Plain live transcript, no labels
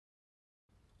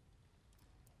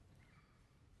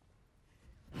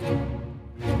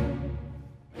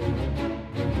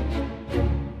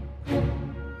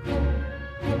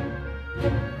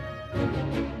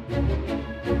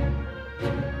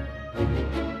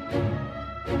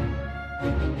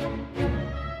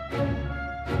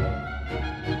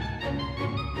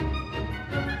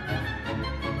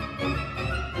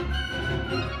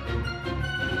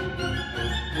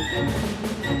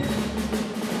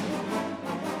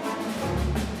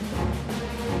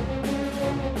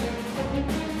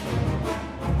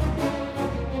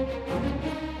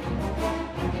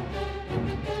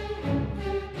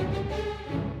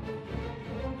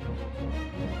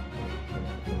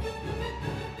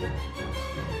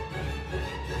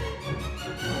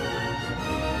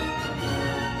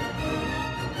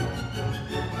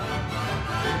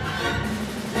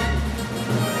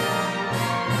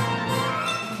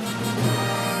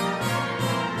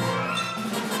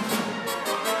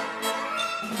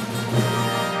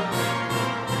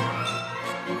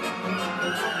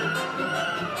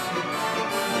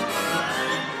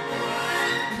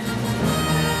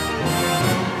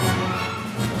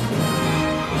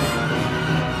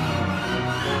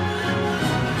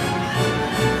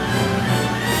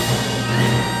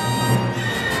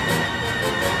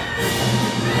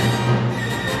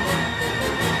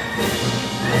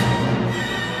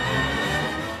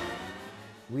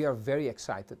are very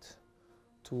excited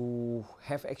to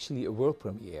have actually a world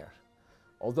premiere.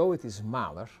 Although it is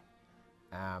Mahler,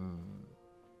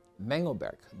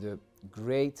 Mengelberg, the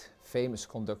great famous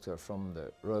conductor from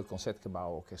the Royal Concertgebouw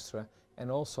Orchestra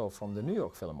and also from the New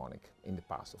York Philharmonic in the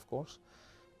past, of course,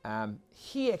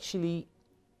 he actually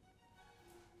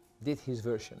did his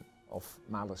version of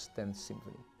Mahler's 10th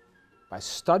Symphony. By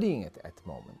studying it at the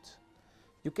moment,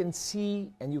 you can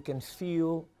see and you can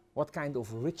feel what kind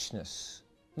of richness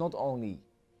not only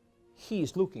he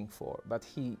is looking for, but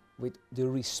he, with the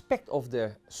respect of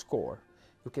the score,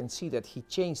 you can see that he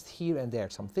changed here and there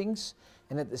some things,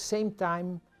 and at the same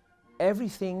time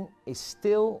everything is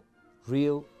still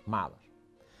real Mahler.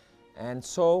 And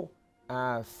so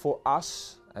for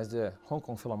us as the Hong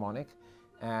Kong Philharmonic,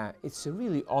 it's a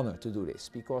really honor to do this,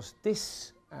 because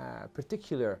this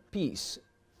particular piece,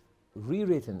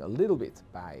 rewritten a little bit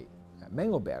by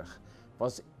Mengelberg,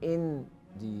 was in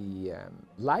the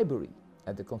library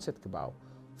at the Concertgebouw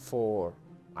for,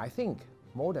 I think,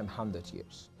 more than 100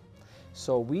 years.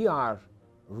 So we are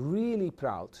really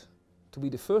proud to be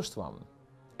the first one,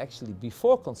 actually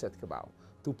before Concertgebouw,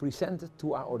 to present it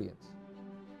to our audience.